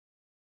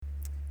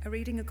A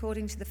reading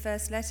according to the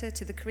first letter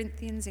to the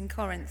Corinthians in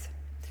Corinth,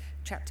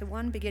 chapter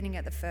 1, beginning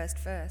at the first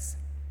verse.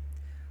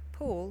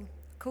 Paul,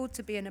 called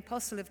to be an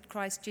apostle of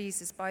Christ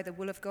Jesus by the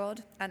will of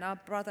God, and our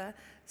brother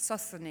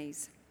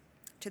Sosthenes,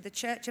 to the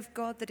church of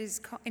God that is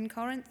in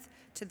Corinth,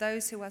 to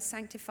those who are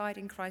sanctified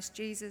in Christ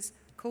Jesus,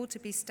 called to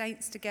be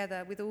saints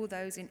together with all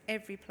those in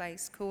every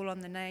place, call on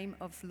the name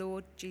of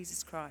Lord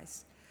Jesus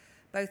Christ,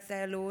 both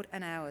their Lord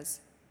and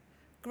ours.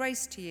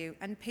 Grace to you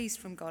and peace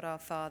from God our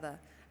Father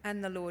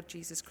and the Lord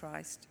Jesus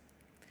Christ.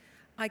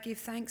 I give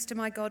thanks to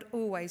my God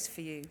always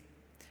for you,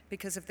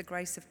 because of the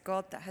grace of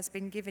God that has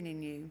been given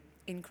in you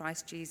in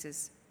Christ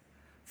Jesus.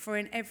 For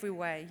in every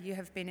way you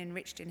have been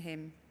enriched in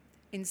him,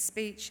 in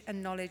speech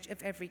and knowledge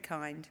of every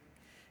kind,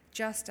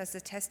 just as the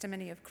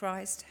testimony of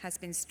Christ has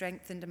been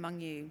strengthened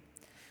among you,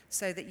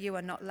 so that you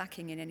are not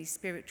lacking in any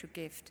spiritual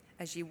gift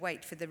as you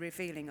wait for the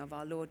revealing of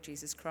our Lord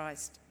Jesus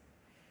Christ.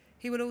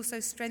 He will also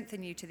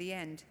strengthen you to the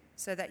end,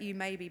 so that you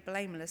may be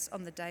blameless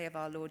on the day of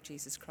our Lord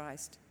Jesus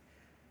Christ.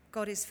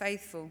 God is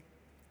faithful.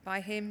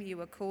 By him you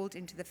were called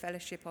into the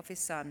fellowship of his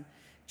Son,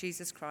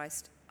 Jesus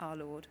Christ, our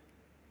Lord.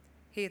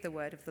 Hear the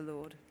word of the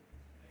Lord.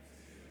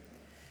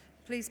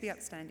 Please be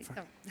upstanding.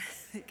 Oh, there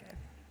you go.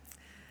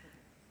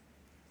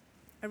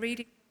 A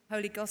reading of the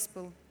Holy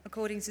Gospel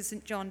according to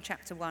St. John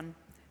chapter 1,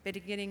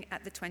 beginning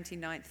at the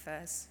 29th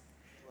verse.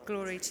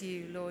 Glory to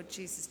you, Lord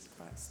Jesus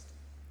Christ.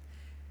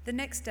 The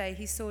next day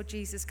he saw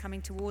Jesus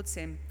coming towards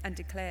him and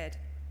declared,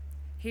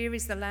 "Here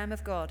is the Lamb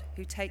of God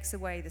who takes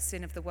away the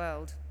sin of the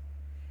world.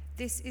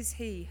 This is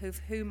he of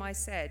whom I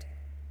said,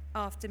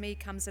 'After me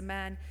comes a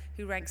man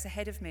who ranks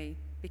ahead of me,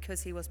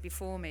 because he was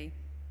before me.'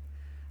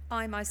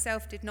 I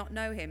myself did not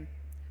know him,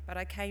 but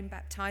I came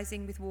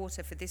baptizing with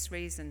water for this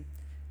reason,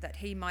 that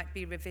he might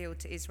be revealed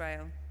to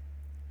Israel."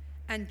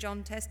 And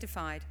John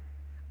testified,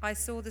 "I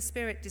saw the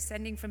Spirit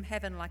descending from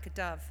heaven like a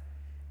dove,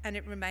 and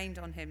it remained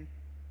on him.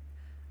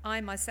 I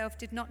myself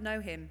did not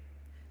know him,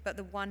 but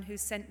the one who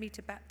sent me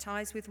to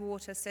baptize with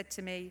water said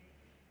to me,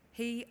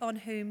 'He on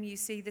whom you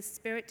see the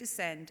Spirit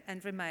descend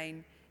and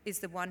remain is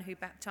the one who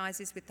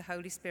baptizes with the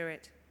Holy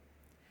Spirit.'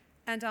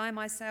 And I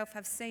myself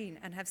have seen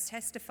and have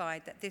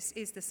testified that this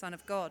is the Son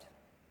of God."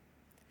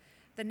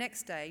 The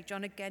next day,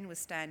 John again was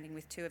standing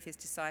with two of his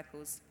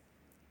disciples,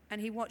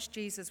 and he watched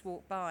Jesus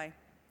walk by.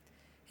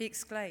 He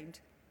exclaimed,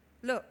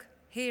 "Look,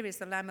 here is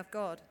the Lamb of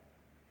God."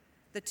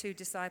 The two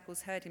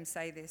disciples heard him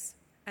say this,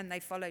 and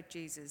they followed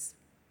Jesus.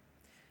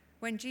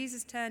 When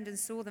Jesus turned and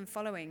saw them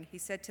following, he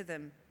said to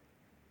them,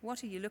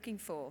 "What are you looking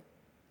for?"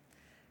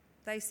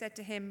 They said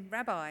to him,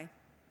 "Rabbi,"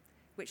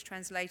 which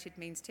translated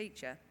means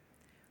teacher,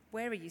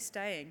 "where are you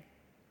staying?"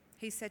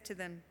 He said to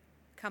them,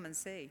 "Come and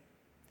see."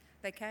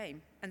 They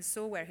came and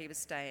saw where he was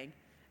staying,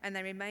 and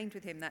they remained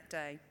with him that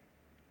day.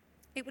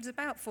 It was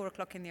about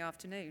 4:00 in the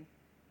afternoon.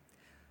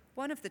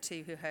 One of the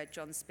two who heard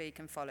John speak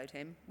and followed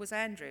him was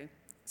Andrew,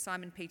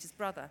 Simon Peter's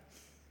brother.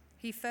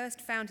 He first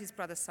found his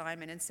brother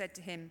Simon and said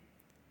to him,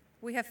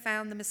 "We have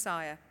found the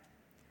Messiah,"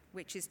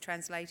 which is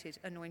translated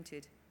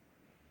anointed.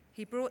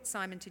 He brought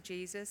Simon to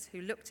Jesus, who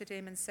looked at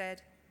him and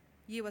said,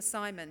 "You are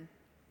Simon,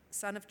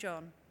 son of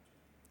John.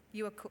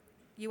 You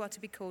are to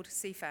be called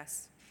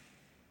Cephas,"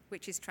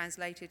 which is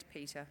translated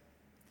Peter.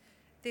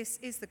 This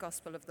is the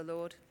gospel of the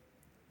Lord.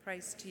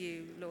 Praise to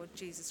you, Lord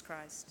Jesus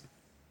Christ.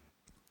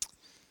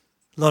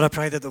 Lord, I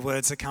pray that the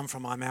words that come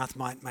from my mouth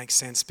might make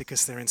sense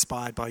because they're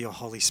inspired by your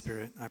Holy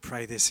Spirit. I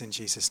pray this in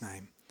Jesus'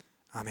 name.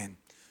 Amen.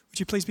 Would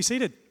you please be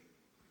seated?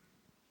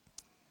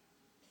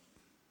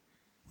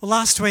 Well,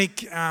 last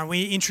week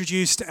we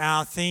introduced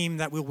our theme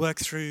that we'll work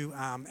through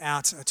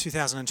out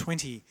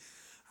 2020.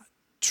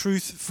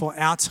 Truth for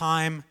our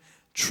time,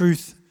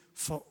 truth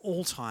for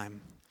all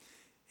time.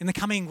 In the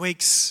coming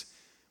weeks,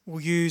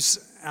 we'll use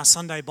our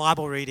Sunday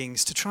Bible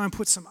readings to try and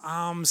put some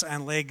arms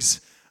and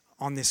legs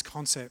on this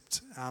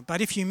concept.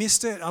 But if you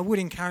missed it, I would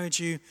encourage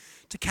you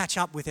to catch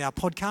up with our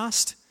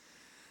podcast,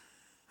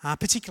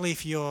 particularly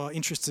if you're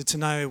interested to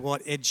know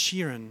what Ed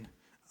Sheeran,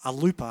 a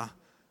looper,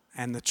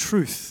 and the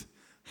truth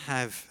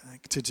have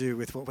to do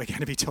with what we're going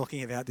to be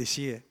talking about this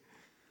year.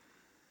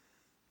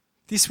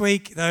 This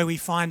week, though, we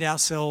find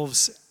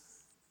ourselves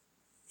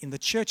in the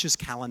church's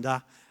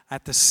calendar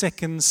at the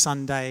second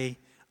Sunday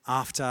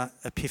after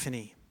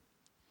Epiphany.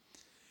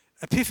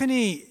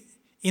 Epiphany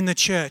in the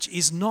church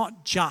is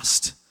not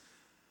just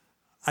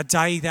a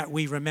day that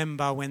we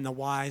remember when the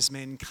wise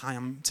men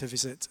come to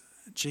visit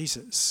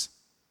Jesus.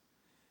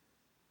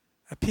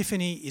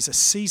 Epiphany is a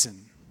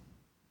season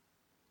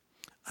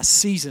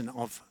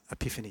of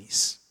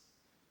epiphanies.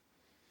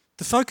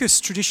 The focus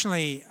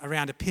traditionally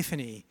around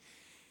Epiphany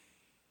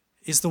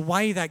is the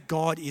way that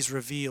God is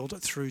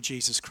revealed through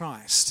Jesus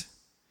Christ.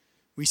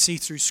 We see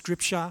through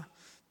Scripture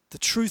the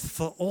truth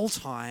for all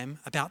time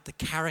about the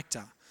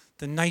character,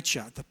 the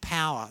nature, the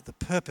power, the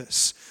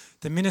purpose,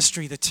 the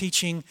ministry, the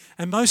teaching,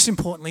 and most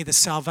importantly, the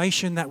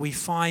salvation that we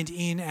find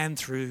in and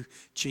through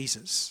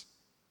Jesus.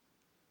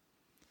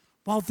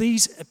 While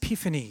these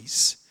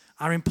epiphanies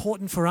are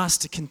important for us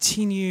to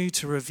continue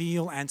to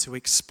reveal and to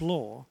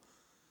explore,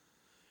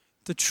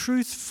 the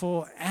truth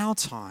for our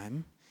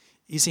time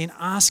is in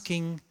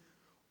asking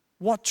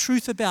what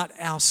truth about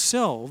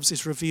ourselves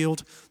is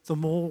revealed the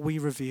more we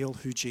reveal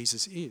who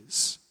Jesus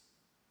is.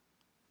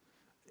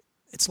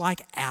 It's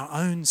like our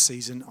own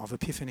season of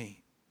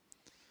epiphany.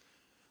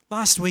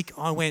 Last week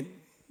I went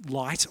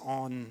light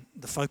on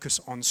the focus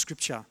on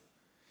Scripture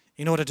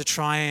in order to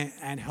try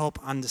and help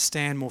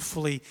understand more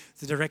fully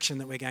the direction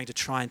that we're going to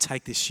try and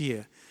take this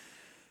year.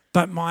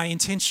 But my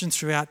intention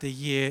throughout the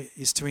year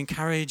is to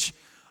encourage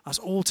us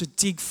all to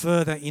dig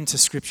further into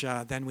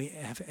Scripture than we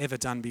have ever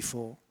done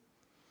before.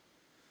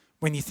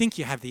 When you think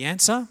you have the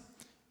answer,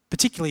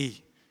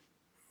 particularly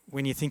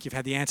when you think you've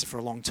had the answer for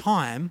a long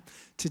time,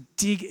 to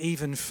dig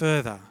even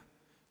further,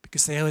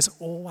 because there is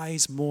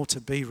always more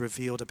to be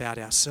revealed about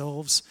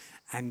ourselves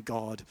and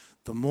God.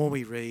 The more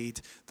we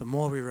read, the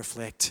more we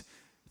reflect,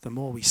 the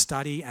more we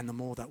study, and the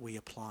more that we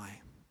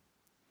apply.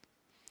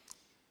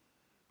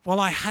 Well,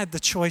 I had the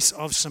choice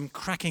of some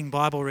cracking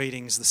Bible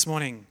readings this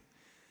morning.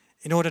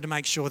 In order to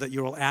make sure that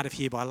you're all out of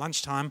here by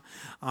lunchtime,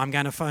 I'm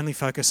going to only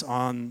focus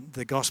on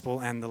the gospel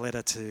and the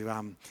letter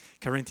to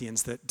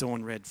Corinthians that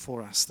Dawn read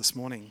for us this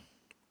morning.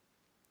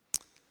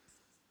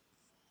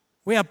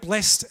 We are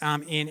blessed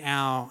in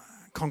our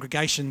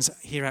congregations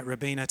here at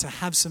Robina to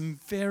have some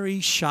very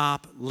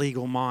sharp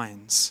legal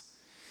minds.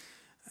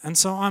 And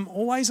so I'm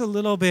always a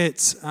little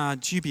bit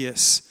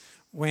dubious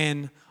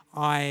when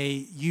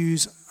I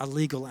use a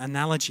legal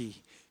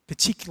analogy,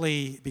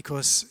 particularly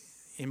because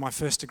in my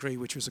first degree,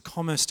 which was a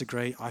commerce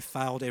degree, I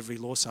failed every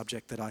law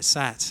subject that I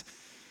sat.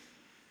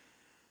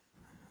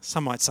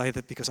 Some might say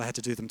that because I had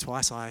to do them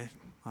twice,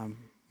 I'm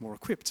more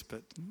equipped,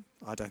 but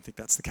I don't think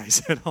that's the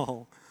case at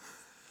all.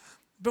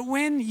 But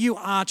when you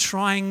are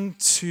trying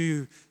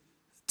to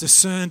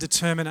discern,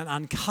 determine, and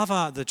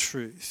uncover the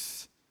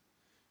truth,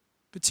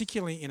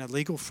 particularly in a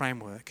legal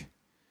framework,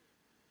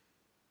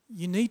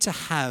 you need to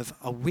have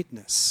a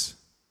witness.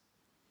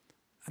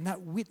 And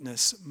that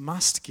witness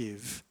must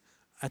give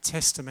a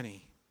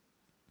testimony.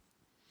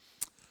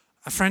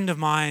 A friend of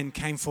mine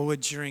came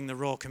forward during the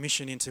Royal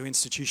Commission into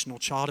Institutional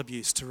Child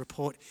Abuse to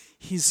report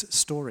his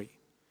story.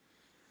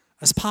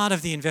 As part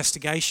of the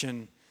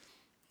investigation,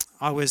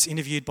 I was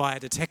interviewed by a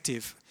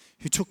detective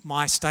who took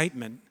my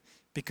statement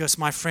because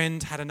my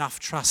friend had enough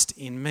trust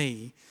in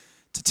me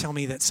to tell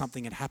me that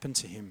something had happened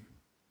to him.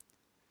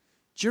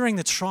 During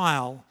the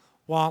trial,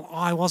 while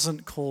I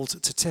wasn't called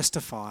to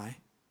testify,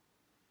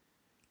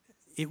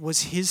 it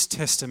was his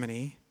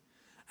testimony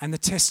and the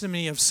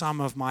testimony of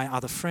some of my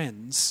other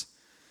friends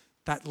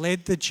that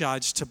led the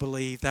judge to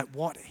believe that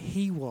what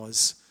he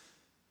was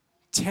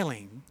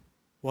telling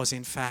was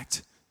in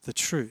fact the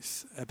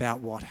truth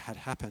about what had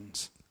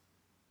happened.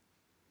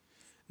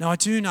 Now, I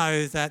do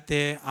know that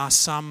there are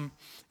some,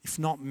 if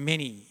not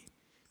many,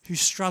 who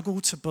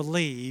struggle to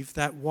believe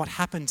that what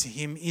happened to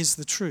him is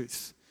the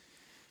truth,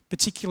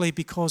 particularly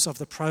because of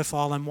the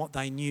profile and what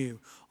they knew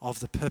of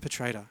the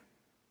perpetrator.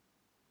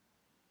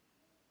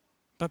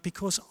 But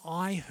because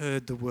I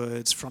heard the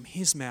words from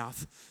his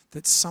mouth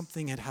that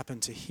something had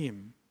happened to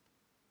him,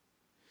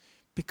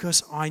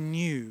 because I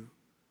knew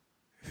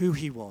who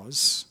he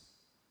was,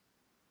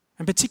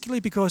 and particularly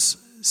because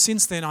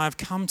since then I've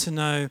come to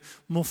know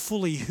more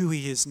fully who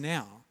he is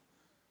now,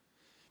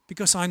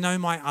 because I know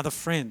my other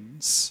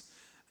friends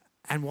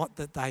and what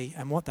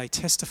they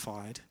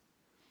testified,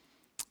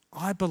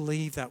 I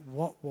believe that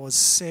what was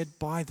said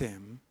by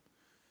them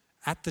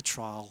at the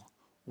trial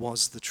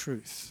was the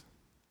truth.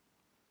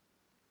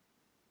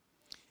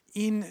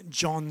 In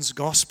John's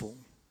Gospel,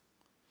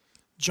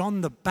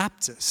 John the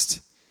Baptist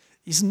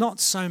is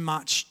not so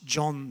much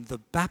John the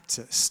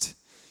Baptist.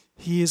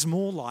 He is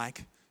more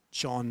like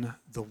John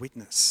the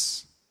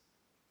Witness.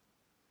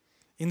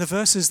 In the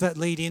verses that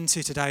lead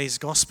into today's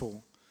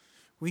Gospel,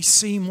 we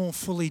see more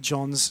fully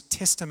John's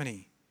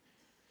testimony.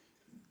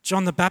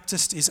 John the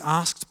Baptist is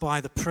asked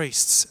by the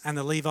priests and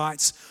the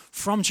Levites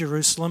from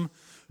Jerusalem,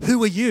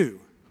 "Who are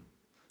you?"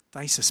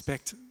 They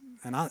suspect,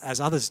 and as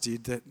others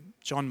did, that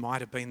John might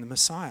have been the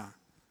Messiah.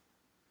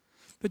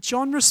 But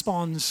John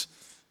responds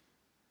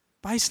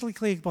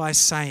basically by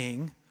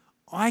saying,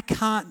 "I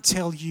can't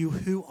tell you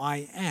who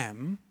I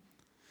am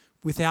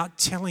without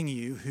telling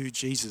you who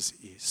Jesus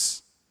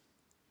is."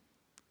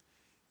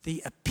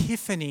 The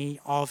epiphany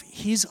of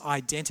his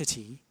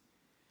identity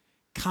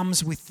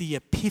comes with the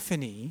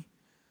epiphany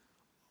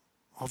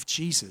of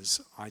Jesus'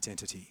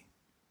 identity.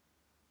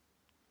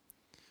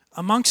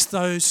 Amongst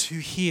those who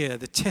hear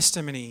the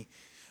testimony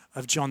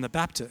of John the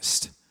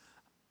Baptist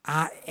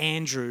are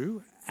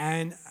Andrew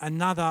and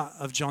another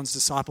of John's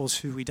disciples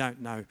who we don't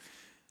know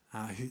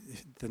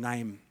the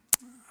name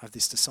of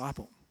this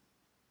disciple.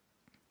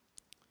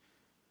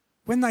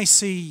 When they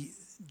see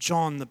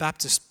John the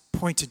Baptist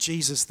point to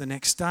Jesus the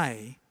next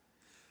day,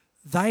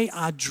 they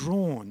are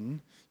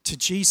drawn to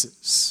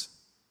Jesus.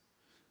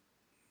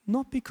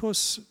 Not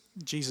because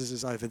Jesus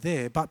is over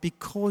there, but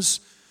because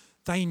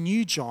they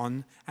knew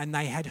John and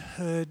they had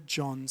heard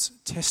John's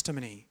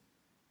testimony.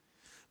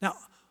 Now,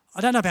 I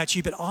don't know about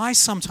you, but I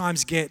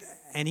sometimes get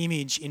an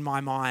image in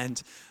my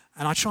mind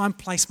and I try and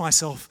place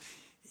myself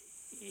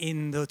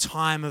in the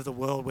time of the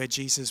world where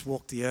Jesus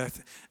walked the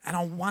earth, and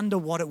I wonder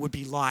what it would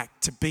be like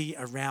to be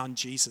around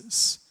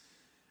Jesus.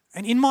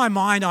 And in my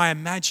mind, I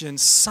imagine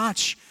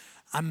such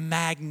a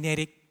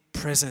magnetic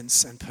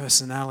presence and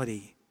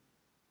personality.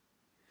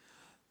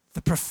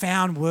 The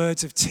profound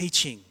words of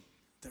teaching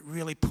that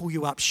really pull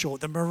you up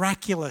short, the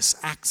miraculous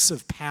acts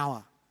of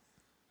power.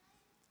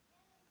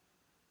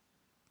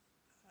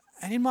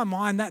 And in my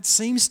mind, that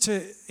seems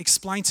to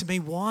explain to me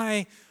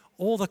why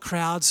all the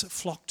crowds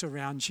flocked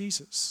around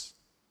Jesus.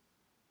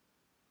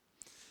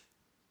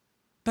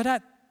 But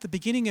at the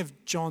beginning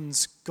of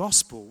John's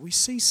gospel, we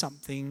see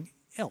something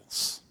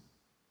else.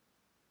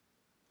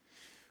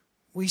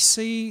 We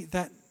see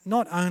that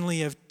not only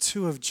have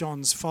two of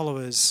John's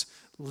followers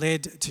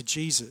led to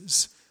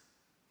Jesus,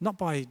 not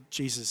by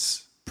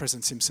Jesus'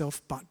 presence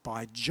himself, but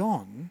by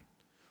John,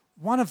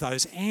 one of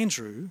those,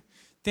 Andrew,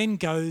 then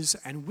goes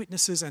and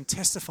witnesses and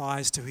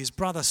testifies to his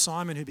brother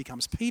Simon, who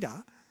becomes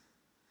Peter,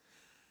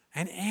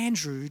 and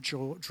Andrew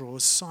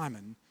draws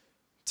Simon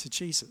to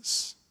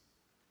Jesus.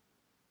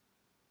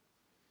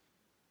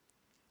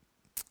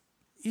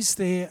 Is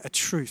there a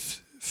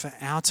truth for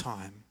our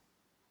time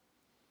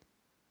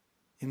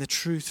in the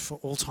truth for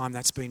all time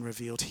that's been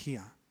revealed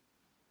here?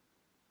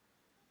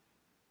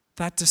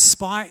 That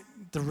despite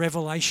the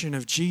revelation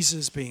of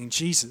Jesus being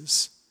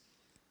Jesus,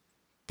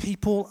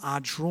 people are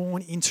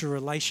drawn into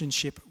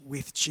relationship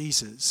with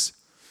Jesus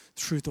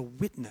through the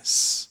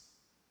witness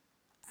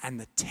and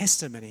the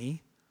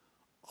testimony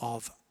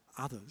of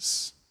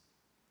others.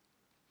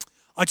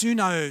 I do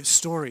know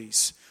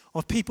stories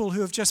of people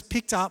who have just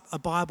picked up a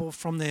Bible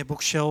from their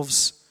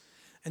bookshelves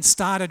and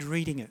started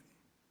reading it,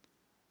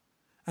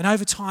 and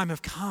over time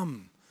have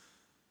come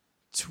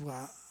to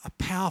a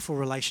powerful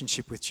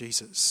relationship with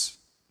Jesus.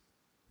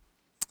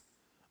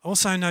 I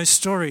also know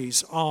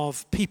stories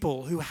of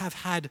people who have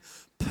had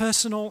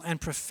personal and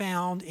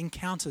profound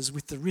encounters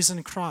with the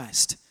risen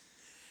Christ,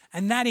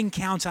 and that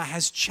encounter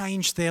has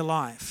changed their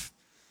life.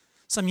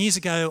 Some years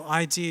ago,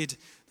 I did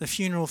the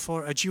funeral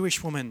for a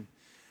Jewish woman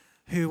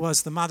who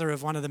was the mother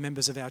of one of the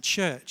members of our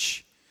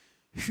church,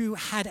 who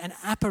had an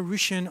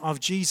apparition of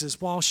Jesus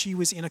while she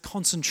was in a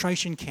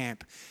concentration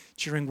camp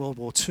during World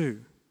War II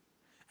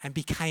and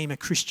became a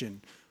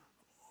Christian,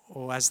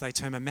 or as they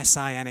term, a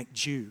Messianic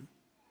Jew.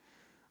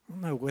 I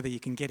don't know whether you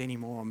can get any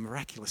more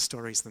miraculous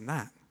stories than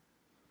that.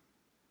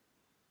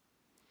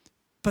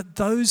 But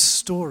those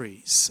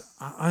stories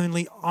are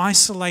only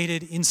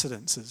isolated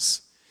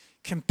incidences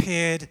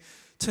compared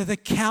to the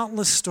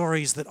countless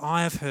stories that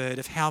I have heard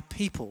of how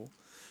people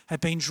have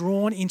been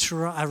drawn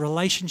into a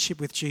relationship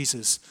with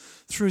Jesus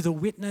through the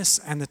witness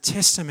and the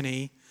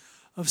testimony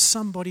of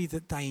somebody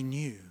that they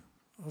knew,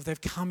 or they've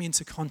come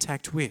into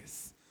contact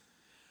with.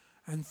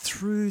 And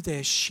through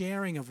their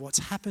sharing of what's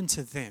happened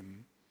to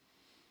them,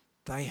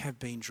 they have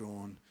been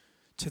drawn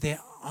to their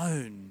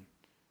own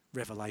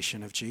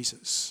revelation of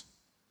Jesus.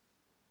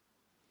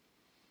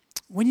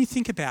 When you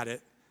think about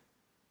it,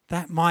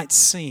 that might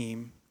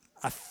seem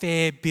a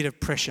fair bit of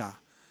pressure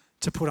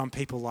to put on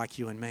people like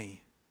you and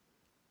me.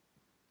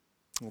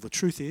 Well, the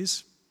truth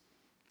is,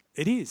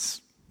 it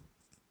is.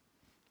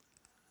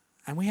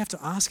 And we have to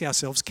ask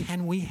ourselves,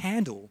 can we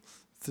handle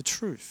the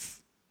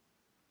truth?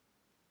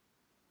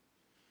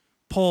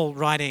 Paul,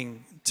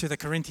 writing to the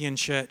Corinthian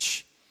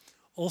church,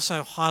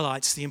 also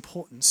highlights the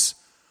importance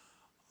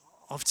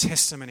of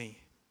testimony.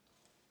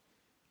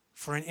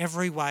 For in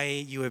every way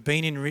you have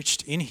been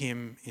enriched in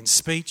him in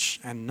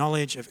speech and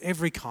knowledge of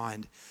every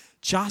kind,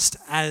 just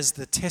as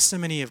the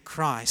testimony of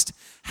Christ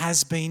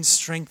has been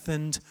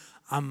strengthened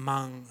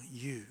among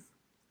you.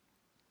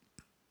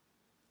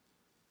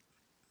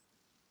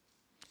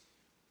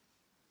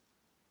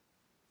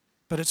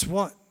 But it's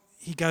what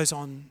he goes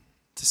on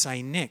to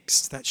say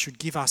next that should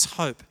give us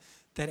hope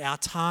that our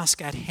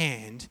task at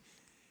hand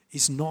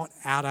is not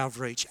out of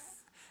reach,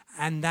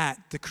 and that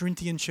the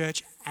Corinthian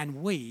church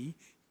and we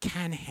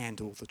can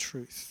handle the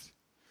truth.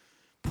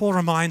 Paul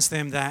reminds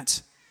them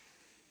that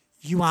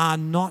you are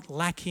not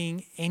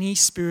lacking any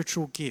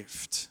spiritual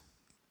gift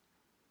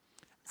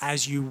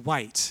as you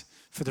wait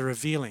for the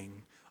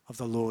revealing of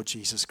the Lord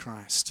Jesus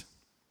Christ.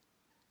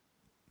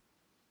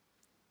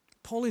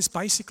 Paul is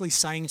basically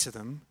saying to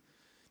them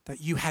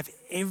that you have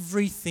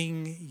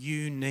everything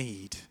you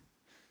need.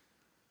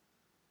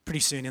 Pretty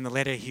soon in the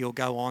letter he'll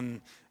go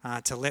on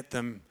to let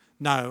them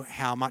know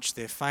how much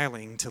they're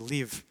failing to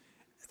live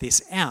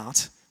this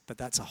out, but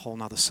that's a whole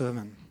nother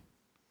sermon.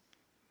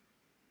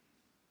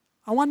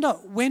 I wonder,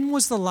 when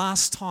was the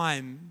last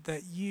time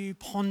that you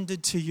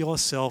pondered to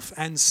yourself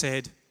and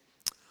said,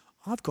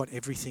 I've got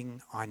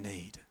everything I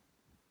need?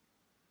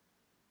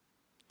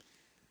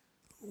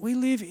 We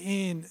live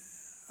in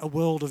a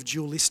world of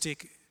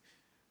dualistic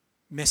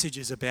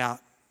messages about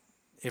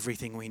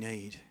everything we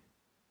need.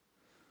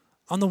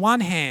 On the one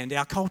hand,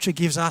 our culture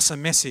gives us a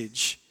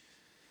message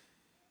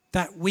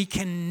that we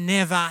can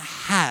never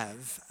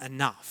have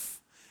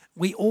enough.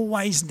 We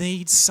always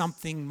need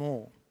something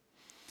more.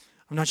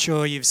 I'm not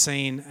sure you've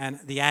seen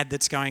the ad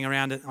that's going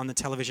around on the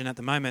television at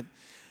the moment.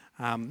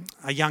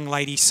 A young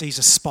lady sees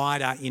a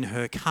spider in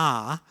her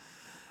car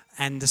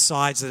and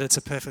decides that it's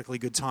a perfectly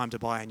good time to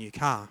buy a new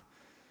car,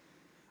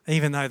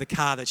 even though the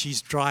car that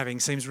she's driving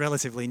seems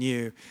relatively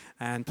new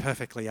and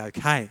perfectly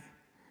okay.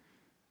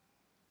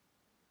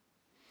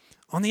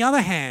 On the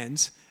other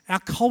hand, our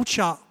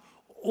culture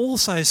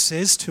also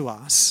says to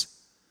us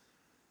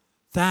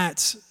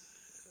that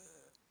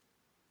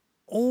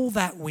all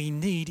that we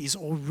need is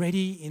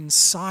already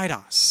inside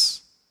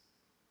us.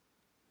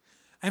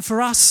 And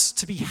for us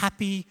to be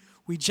happy,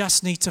 we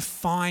just need to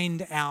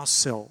find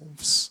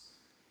ourselves.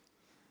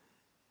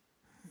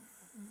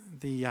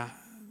 The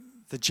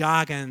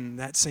jargon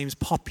that seems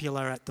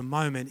popular at the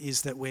moment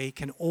is that we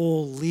can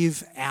all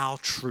live our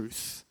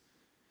truth.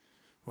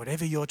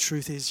 Whatever your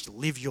truth is,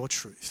 live your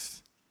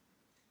truth.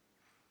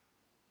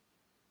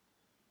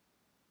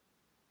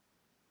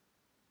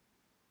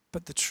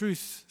 But the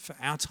truth for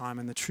our time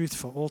and the truth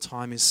for all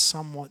time is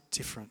somewhat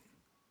different.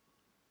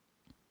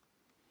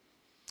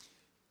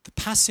 The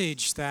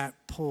passage that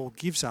Paul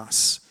gives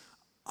us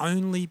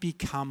only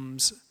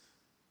becomes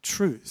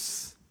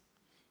truth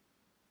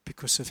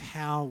because of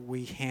how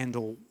we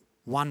handle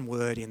one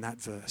word in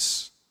that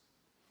verse.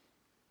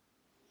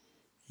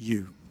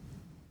 You.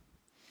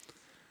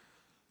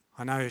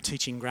 I know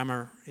teaching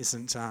grammar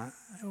isn't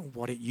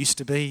what it used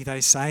to be, they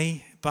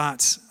say,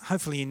 but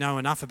hopefully you know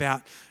enough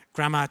about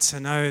grammar to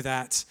know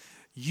that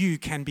you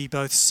can be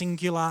both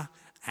singular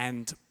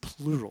and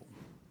plural.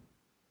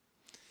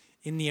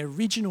 In the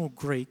original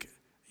Greek,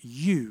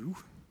 you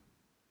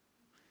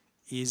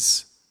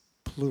is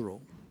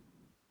plural.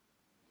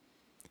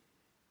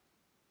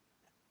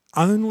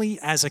 Only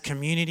as a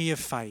community of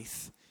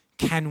faith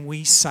can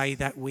we say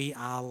that we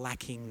are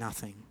lacking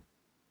nothing.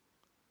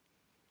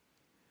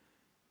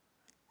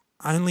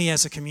 Only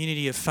as a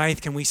community of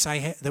faith can we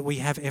say that we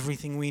have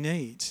everything we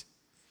need.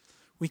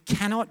 We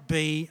cannot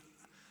be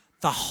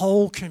the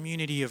whole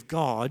community of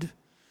God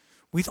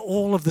with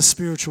all of the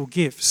spiritual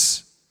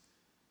gifts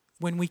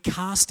when we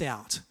cast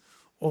out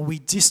or we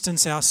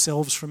distance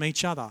ourselves from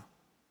each other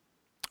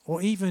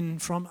or even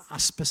from a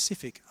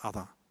specific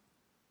other.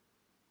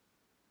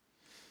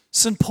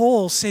 St.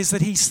 Paul says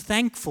that he's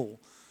thankful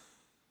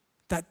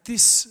that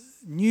this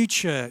new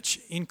church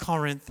in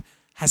Corinth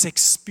has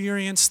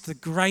experienced the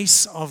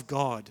grace of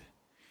God,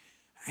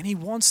 and he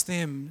wants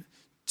them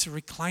to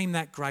reclaim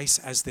that grace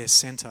as their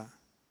centre.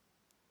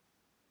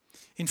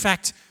 In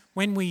fact,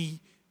 when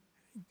we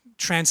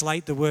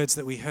translate the words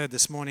that we heard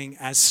this morning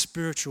as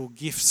spiritual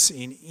gifts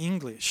in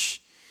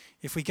English,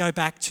 if we go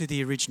back to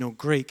the original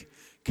Greek,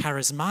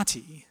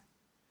 charismati,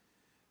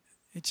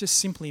 it just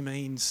simply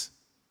means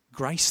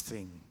grace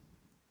thing.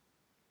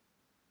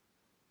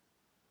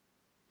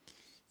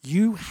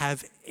 You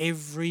have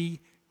every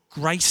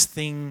grace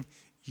thing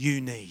you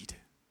need.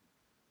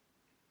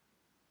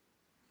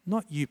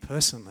 Not you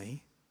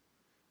personally,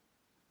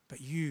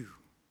 but you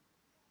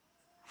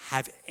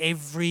have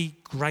every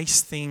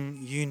grace thing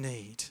you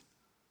need.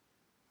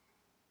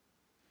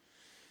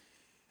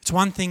 It's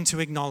one thing to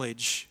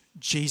acknowledge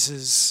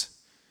Jesus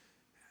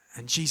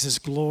and Jesus'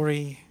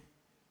 glory,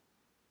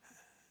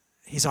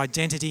 his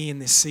identity in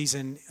this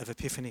season of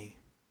Epiphany.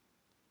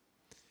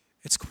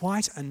 It's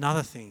quite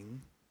another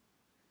thing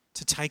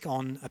to take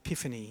on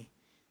Epiphany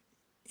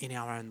in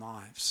our own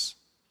lives.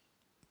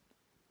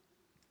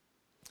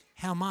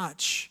 How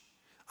much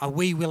are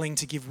we willing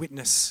to give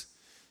witness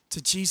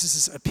to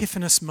Jesus'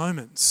 epiphanous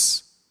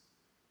moments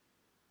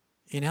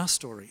in our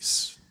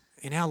stories,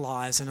 in our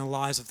lives, and in the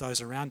lives of those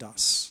around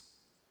us?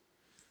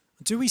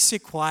 Do we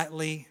sit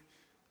quietly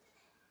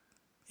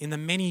in the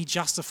many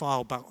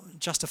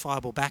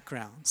justifiable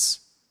backgrounds,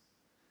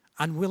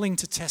 unwilling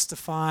to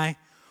testify,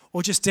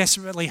 or just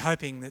desperately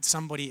hoping that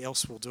somebody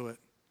else will do it?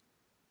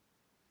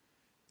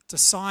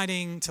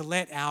 Deciding to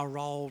let our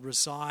role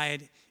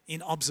reside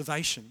in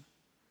observation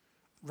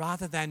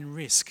rather than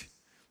risk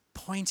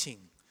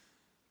pointing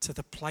to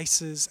the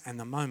places and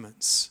the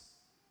moments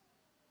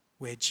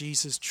where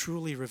Jesus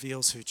truly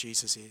reveals who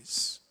Jesus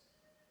is.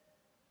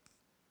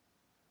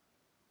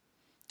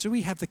 Do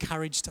we have the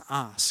courage to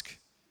ask,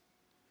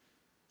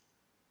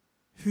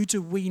 who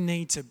do we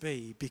need to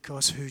be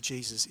because who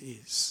Jesus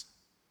is?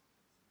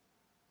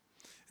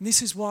 And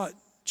this is what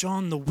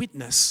John the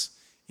witness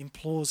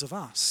implores of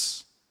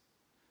us.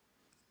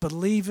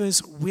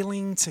 Believers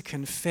willing to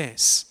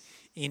confess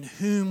in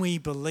whom we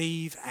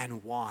believe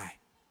and why.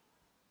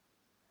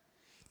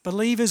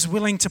 Believers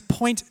willing to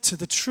point to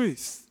the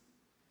truth.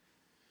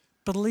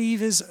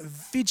 Believers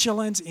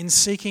vigilant in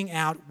seeking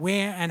out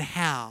where and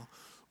how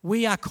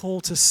we are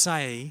called to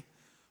say,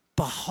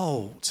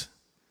 behold,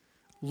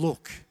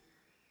 look,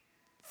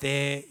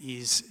 there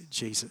is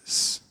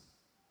Jesus.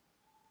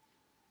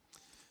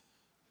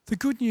 The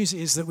good news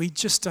is that we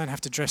just don't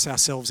have to dress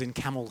ourselves in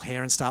camel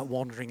hair and start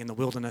wandering in the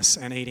wilderness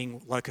and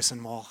eating locusts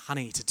and wild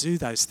honey to do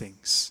those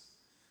things.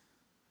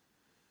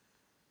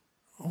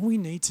 All we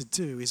need to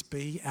do is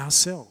be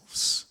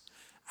ourselves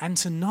and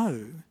to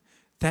know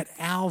that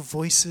our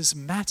voices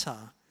matter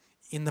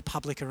in the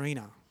public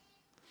arena.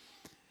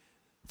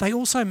 They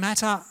also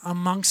matter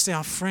amongst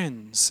our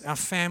friends, our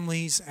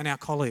families, and our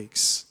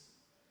colleagues.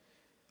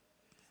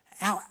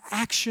 Our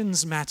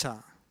actions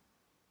matter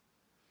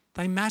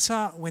They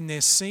matter when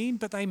they're seen,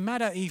 but they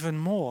matter even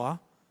more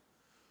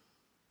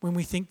when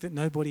we think that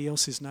nobody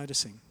else is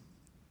noticing.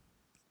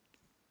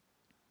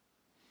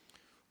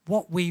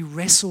 What we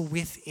wrestle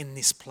with in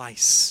this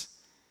place,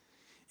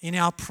 in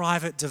our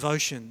private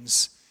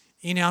devotions,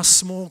 in our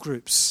small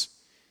groups,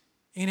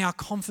 in our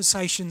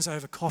conversations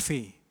over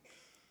coffee,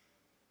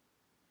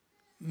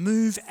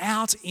 move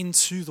out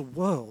into the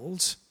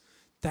world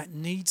that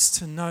needs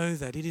to know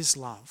that it is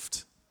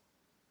loved.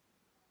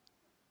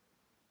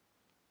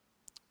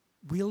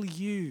 Will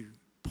you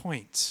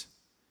point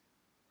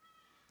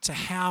to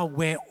how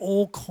we're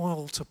all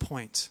called to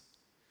point,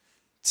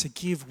 to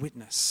give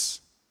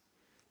witness,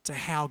 to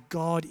how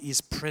God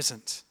is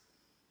present,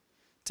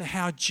 to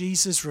how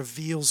Jesus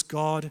reveals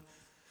God,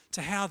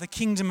 to how the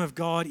kingdom of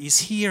God is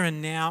here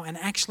and now and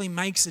actually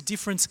makes a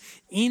difference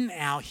in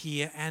our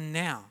here and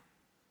now?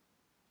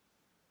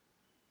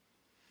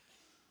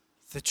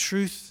 The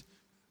truth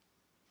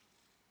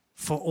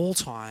for all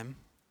time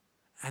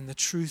and the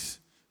truth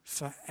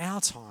for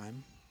our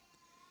time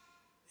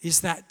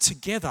is that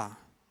together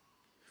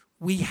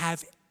we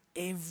have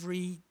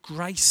every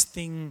grace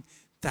thing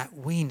that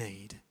we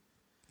need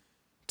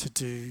to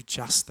do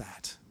just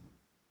that.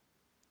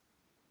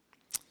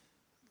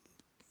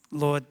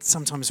 Lord,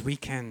 sometimes we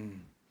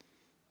can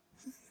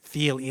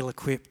feel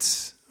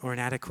ill-equipped or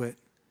inadequate,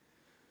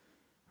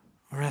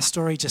 or our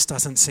story just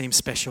doesn't seem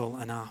special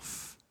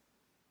enough.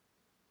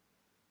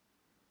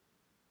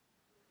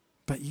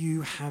 But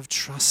you have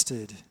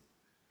trusted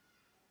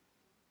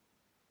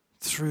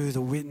through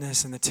the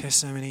witness and the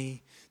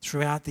testimony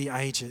throughout the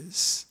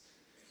ages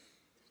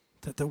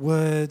that the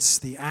words,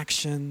 the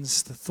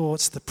actions, the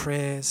thoughts, the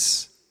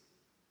prayers,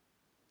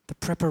 the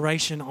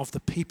preparation of the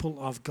people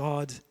of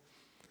God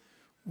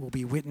will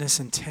be witness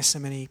and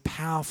testimony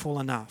powerful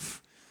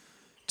enough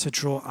to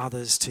draw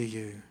others to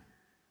you.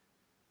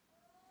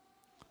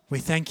 We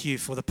thank you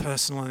for the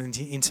personal and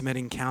intimate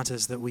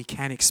encounters that we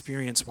can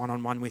experience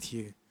one-on-one with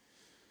you.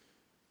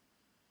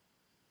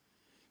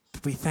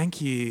 But we thank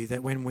you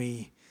that when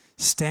we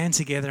stand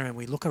together and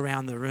we look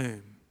around the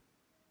room,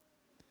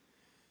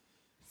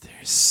 there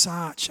is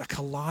such a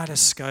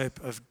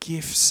kaleidoscope of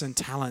gifts and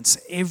talents,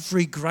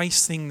 every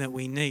grace thing that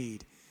we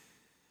need,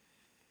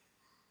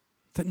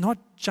 that not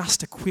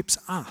just equips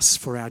us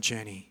for our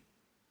journey,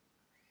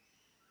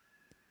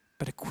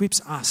 but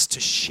equips us to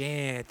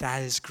share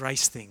those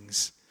grace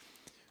things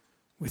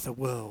with a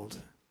world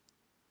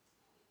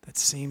that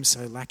seems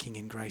so lacking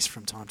in grace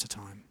from time to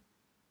time.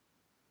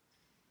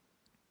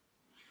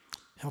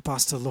 Help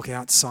us to look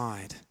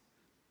outside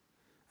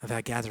of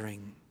our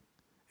gathering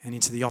and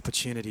into the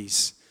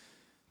opportunities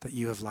that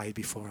you have laid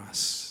before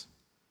us.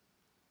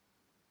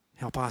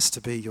 Help us to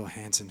be your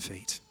hands and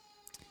feet.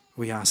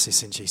 We ask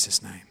this in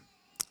Jesus' name.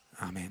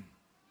 Amen.